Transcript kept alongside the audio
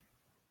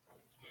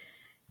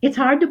It's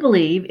hard to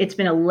believe it's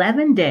been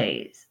 11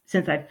 days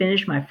since I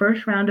finished my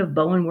first round of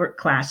Bowen work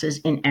classes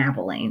in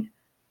Abilene.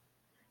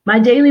 My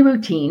daily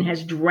routine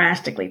has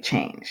drastically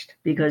changed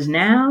because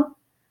now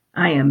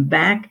I am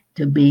back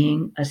to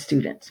being a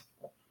student.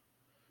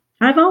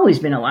 I've always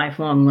been a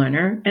lifelong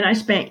learner, and I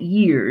spent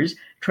years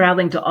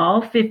traveling to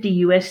all 50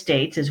 US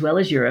states as well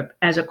as Europe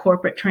as a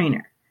corporate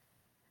trainer.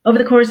 Over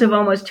the course of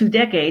almost 2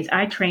 decades,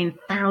 I trained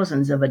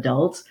thousands of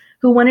adults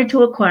who wanted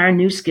to acquire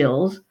new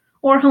skills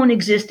or hone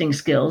existing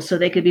skills so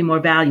they could be more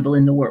valuable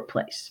in the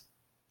workplace.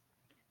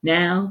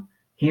 Now,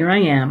 here I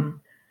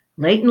am,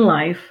 late in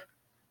life,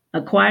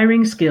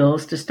 acquiring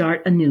skills to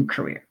start a new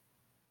career.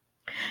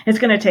 It's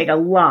going to take a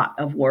lot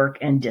of work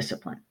and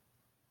discipline.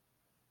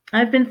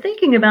 I've been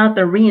thinking about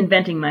the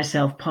reinventing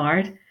myself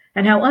part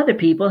and how other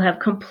people have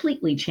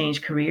completely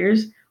changed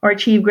careers or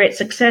achieved great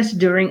success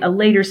during a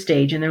later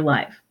stage in their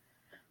life.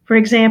 For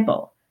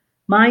example,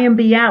 Mayim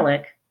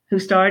Bialik, who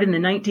starred in the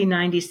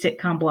 1990s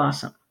sitcom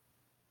Blossom.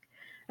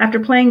 After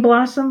playing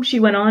Blossom, she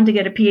went on to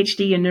get a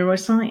PhD in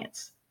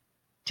neuroscience.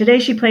 Today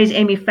she plays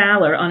Amy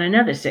Fowler on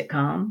another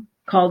sitcom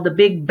called The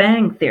Big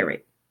Bang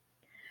Theory.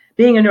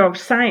 Being a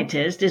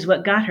neuroscientist is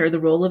what got her the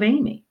role of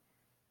Amy.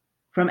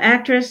 From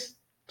actress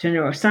to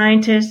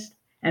neuroscientist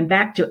and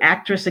back to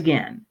actress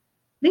again.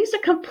 These are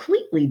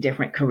completely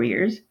different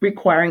careers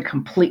requiring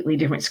completely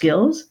different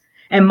skills,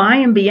 and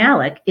Mayim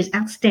Bialik is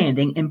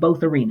outstanding in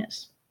both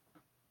arenas.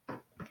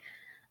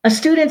 A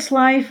student's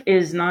life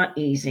is not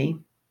easy,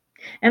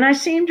 and I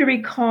seem to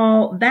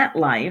recall that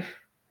life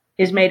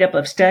is made up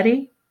of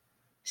study,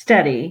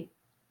 study,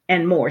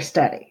 and more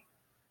study.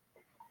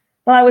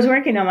 While I was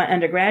working on my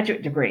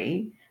undergraduate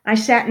degree, I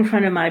sat in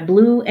front of my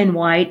blue and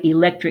white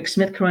electric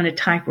Smith Corona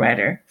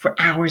typewriter for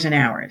hours and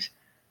hours,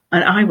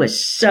 and I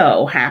was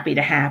so happy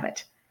to have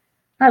it.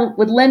 I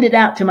would lend it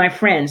out to my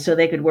friends so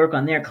they could work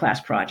on their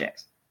class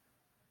projects.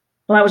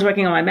 While I was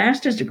working on my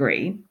master's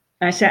degree,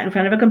 I sat in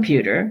front of a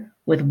computer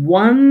with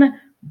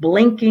one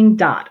blinking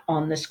dot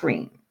on the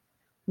screen.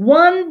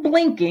 One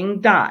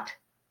blinking dot.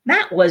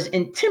 That was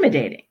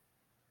intimidating.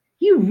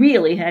 You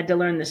really had to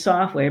learn the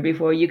software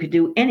before you could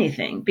do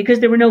anything because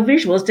there were no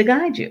visuals to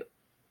guide you.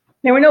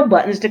 There were no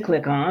buttons to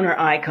click on or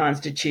icons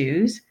to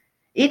choose.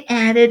 It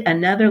added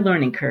another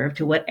learning curve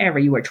to whatever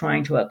you were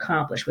trying to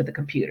accomplish with a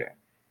computer.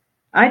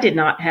 I did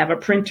not have a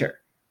printer.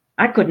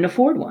 I couldn't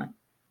afford one.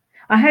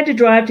 I had to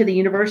drive to the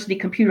university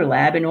computer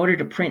lab in order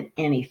to print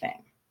anything.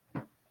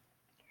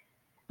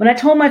 When I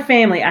told my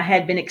family I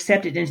had been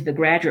accepted into the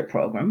graduate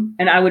program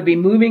and I would be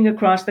moving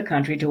across the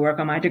country to work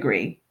on my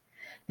degree,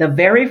 the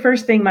very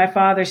first thing my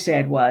father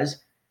said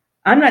was,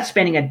 "I'm not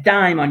spending a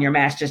dime on your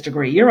master's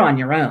degree. You're on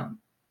your own."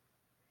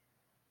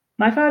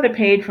 My father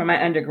paid for my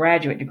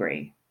undergraduate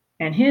degree,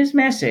 and his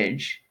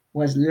message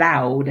was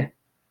loud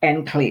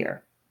and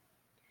clear.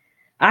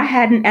 I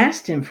hadn't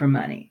asked him for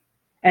money,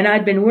 and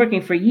I'd been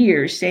working for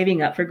years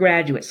saving up for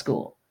graduate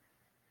school.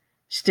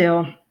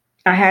 Still,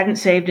 I hadn't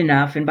saved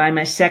enough, and by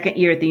my second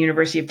year at the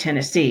University of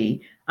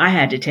Tennessee, I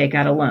had to take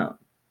out a loan.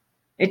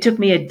 It took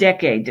me a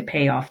decade to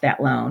pay off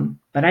that loan,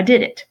 but I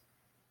did it.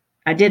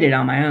 I did it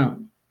on my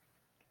own.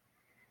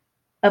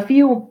 A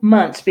few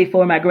months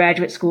before my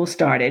graduate school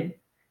started,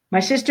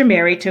 my sister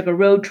Mary took a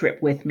road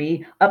trip with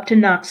me up to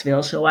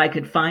Knoxville so I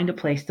could find a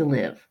place to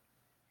live.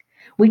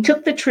 We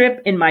took the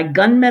trip in my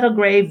gunmetal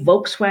gray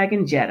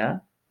Volkswagen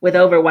Jetta with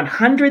over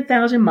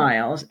 100,000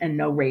 miles and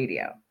no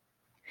radio.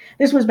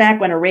 This was back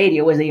when a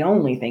radio was the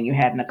only thing you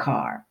had in a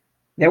car.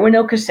 There were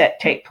no cassette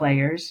tape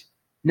players,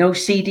 no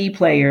CD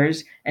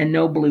players, and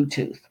no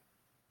Bluetooth.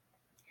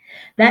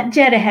 That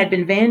Jetta had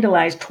been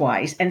vandalized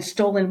twice and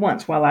stolen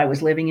once while I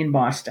was living in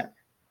Boston.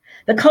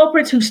 The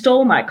culprits who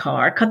stole my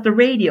car cut the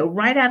radio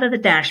right out of the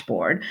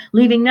dashboard,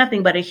 leaving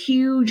nothing but a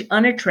huge,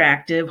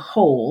 unattractive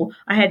hole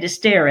I had to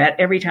stare at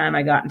every time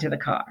I got into the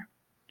car.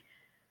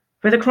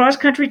 For the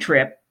cross-country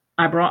trip,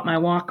 I brought my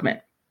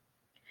Walkman.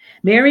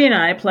 Mary and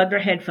I plugged our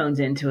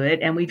headphones into it,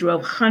 and we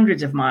drove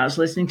hundreds of miles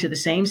listening to the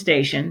same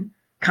station,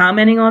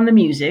 commenting on the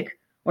music,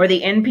 or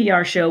the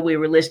NPR show we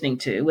were listening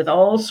to, with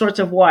all sorts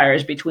of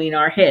wires between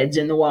our heads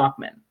in the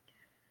Walkman.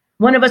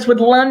 One of us would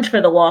lunge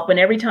for the Walkman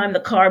every time the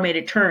car made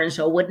a turn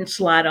so it wouldn't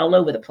slide all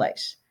over the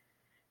place.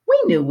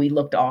 We knew we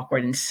looked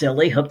awkward and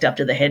silly hooked up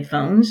to the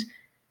headphones,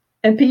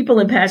 and people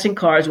in passing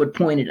cars would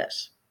point at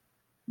us.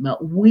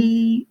 But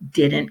we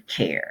didn't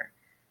care.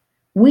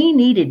 We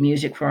needed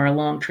music for our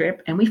long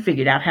trip, and we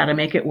figured out how to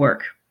make it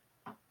work.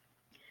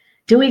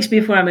 2 weeks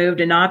before I moved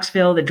to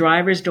Knoxville, the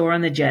driver's door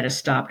on the Jetta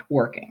stopped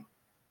working.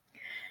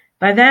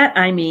 By that,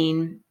 I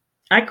mean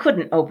I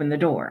couldn't open the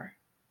door.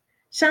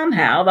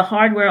 Somehow, the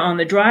hardware on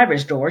the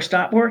driver's door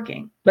stopped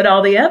working, but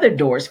all the other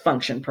doors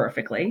functioned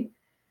perfectly.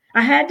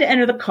 I had to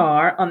enter the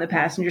car on the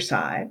passenger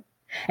side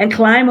and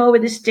climb over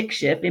the stick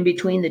shift in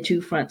between the two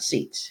front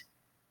seats.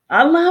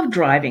 I loved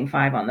driving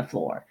 5 on the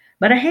floor,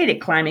 but I hated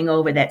climbing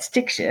over that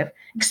stick shift,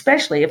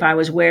 especially if I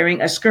was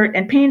wearing a skirt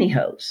and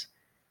pantyhose.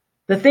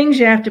 The things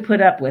you have to put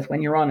up with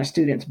when you're on a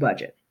student's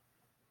budget.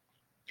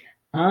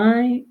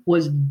 I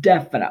was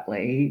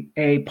definitely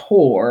a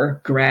poor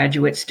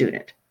graduate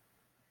student.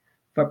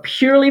 For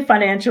purely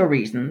financial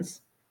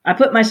reasons, I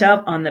put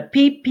myself on the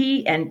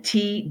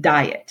PP&T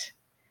diet,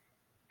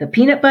 the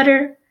peanut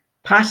butter,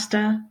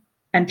 pasta,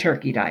 and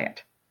turkey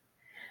diet.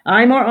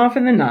 I more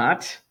often than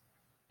not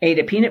ate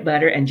a peanut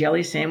butter and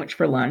jelly sandwich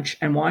for lunch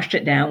and washed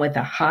it down with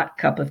a hot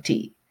cup of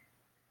tea.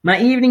 My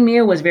evening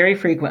meal was very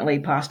frequently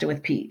pasta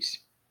with peas.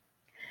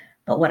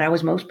 But what I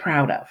was most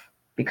proud of,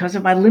 because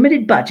of my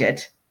limited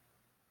budget,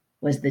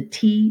 was the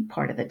tea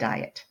part of the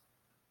diet.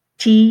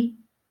 Tea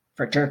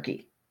for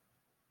turkey.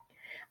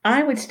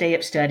 I would stay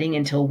up studying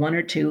until 1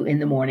 or 2 in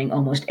the morning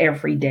almost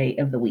every day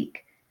of the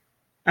week.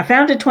 I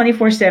found a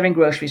 24/7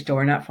 grocery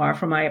store not far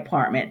from my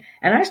apartment,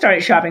 and I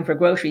started shopping for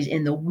groceries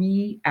in the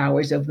wee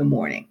hours of the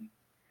morning.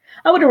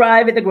 I would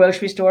arrive at the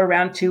grocery store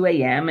around 2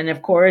 a.m., and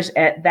of course,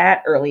 at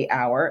that early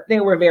hour,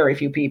 there were very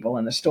few people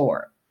in the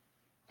store.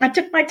 I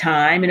took my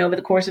time, and over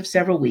the course of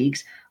several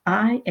weeks,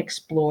 I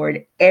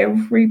explored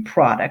every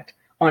product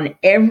on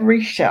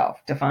every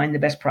shelf to find the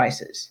best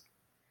prices.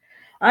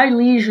 I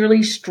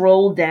leisurely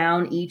strolled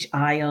down each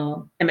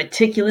aisle and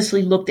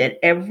meticulously looked at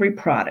every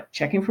product,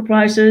 checking for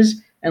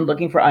prices and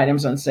looking for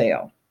items on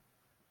sale.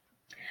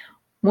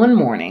 One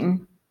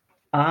morning,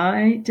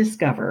 I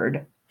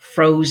discovered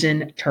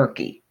frozen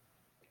turkey.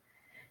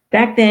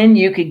 Back then,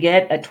 you could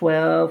get a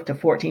 12 to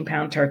 14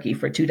 pound turkey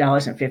for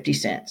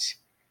 $2.50.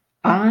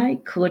 I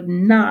could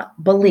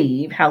not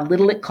believe how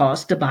little it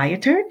cost to buy a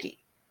turkey.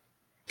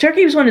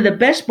 Turkey was one of the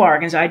best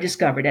bargains I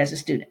discovered as a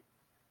student.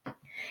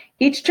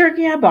 Each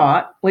turkey I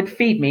bought would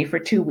feed me for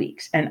 2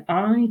 weeks, and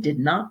I did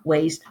not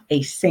waste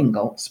a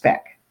single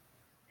speck.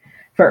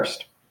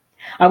 First,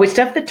 I would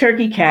stuff the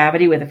turkey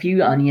cavity with a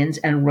few onions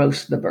and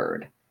roast the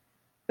bird.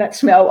 That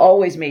smell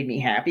always made me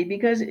happy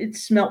because it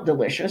smelt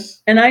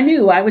delicious, and I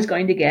knew I was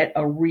going to get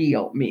a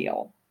real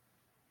meal.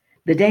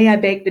 The day I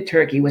baked the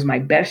turkey was my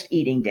best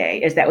eating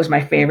day, as that was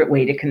my favorite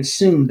way to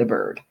consume the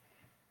bird.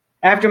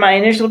 After my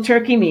initial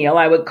turkey meal,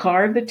 I would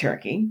carve the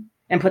turkey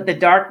and put the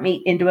dark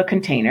meat into a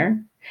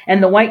container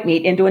and the white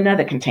meat into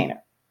another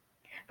container.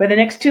 For the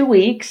next 2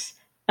 weeks,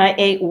 I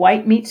ate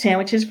white meat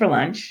sandwiches for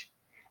lunch,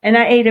 and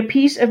I ate a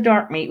piece of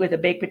dark meat with a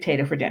baked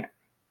potato for dinner.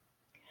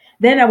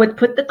 Then I would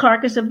put the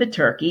carcass of the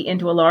turkey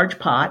into a large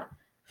pot,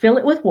 fill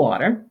it with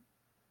water,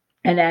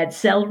 and add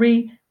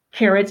celery,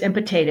 carrots, and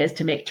potatoes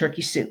to make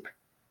turkey soup.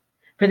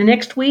 For the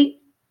next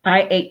week,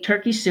 I ate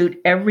turkey soup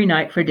every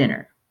night for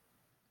dinner.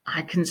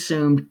 I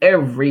consumed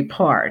every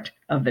part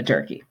of the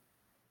turkey.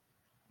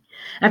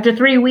 After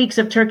 3 weeks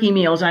of turkey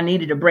meals, I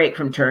needed a break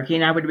from turkey,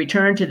 and I would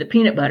return to the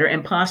peanut butter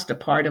and pasta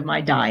part of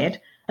my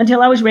diet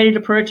until I was ready to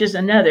purchase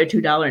another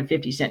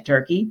 $2.50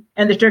 turkey,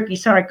 and the turkey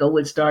cycle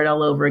would start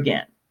all over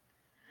again.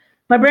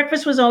 My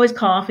breakfast was always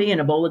coffee and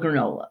a bowl of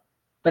granola,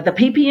 but the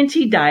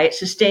PP&T diet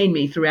sustained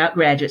me throughout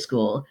graduate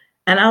school,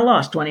 and I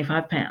lost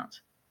 25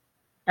 pounds.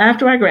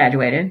 After I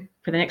graduated,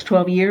 for the next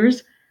 12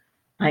 years,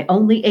 I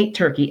only ate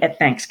turkey at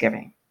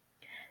Thanksgiving.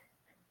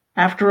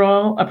 After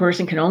all, a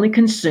person can only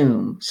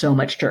consume so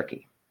much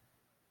turkey.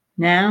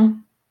 Now,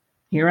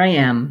 here I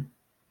am,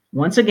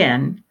 once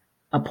again,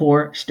 a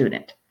poor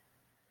student.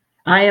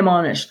 I am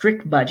on a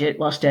strict budget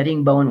while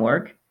studying Bowen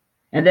work,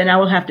 and then I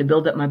will have to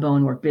build up my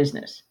Bowen work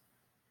business.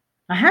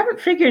 I haven't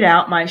figured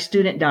out my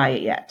student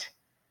diet yet.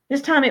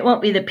 This time it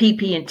won't be the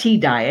PP&T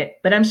diet,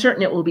 but I'm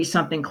certain it will be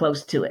something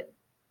close to it.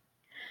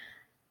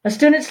 A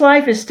student's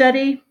life is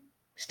study,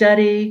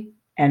 study,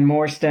 and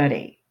more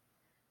study.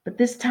 But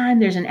this time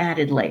there's an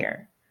added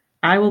layer.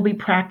 I will be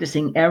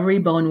practicing every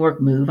Bowen work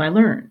move I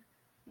learn.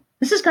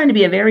 This is going to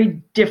be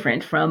very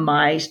different from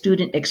my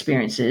student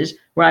experiences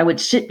where I would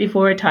sit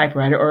before a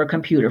typewriter or a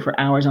computer for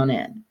hours on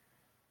end.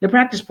 The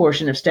practice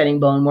portion of studying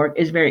Bowen work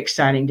is very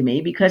exciting to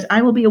me because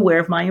I will be aware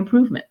of my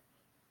improvement.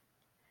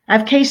 I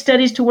have case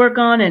studies to work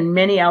on and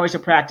many hours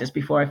of practice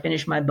before I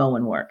finish my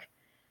Bowen work.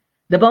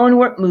 The Bowen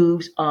work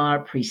moves are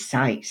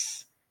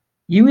precise.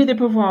 You either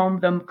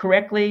perform them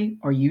correctly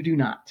or you do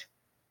not.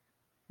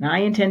 And I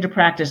intend to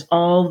practice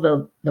all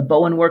the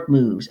Bowen work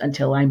moves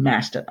until I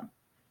master them.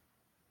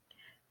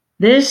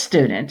 This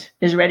student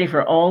is ready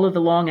for all of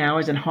the long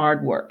hours and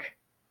hard work.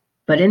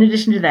 But in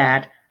addition to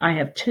that, I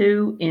have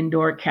 2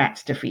 indoor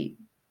cats to feed.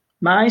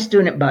 My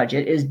student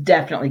budget is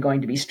definitely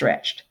going to be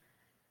stretched.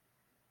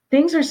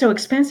 Things are so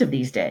expensive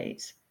these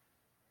days.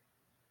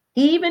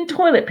 Even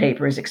toilet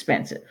paper is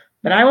expensive,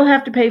 but I will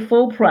have to pay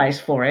full price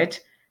for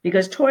it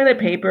because toilet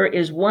paper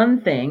is one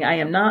thing I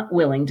am not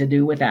willing to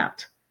do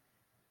without.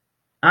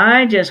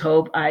 I just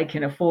hope I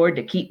can afford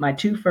to keep my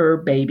 2 fur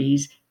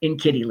babies in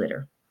kitty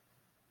litter.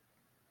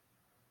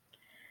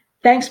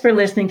 Thanks for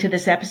listening to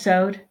this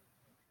episode,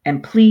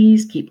 and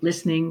please keep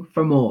listening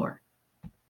for more.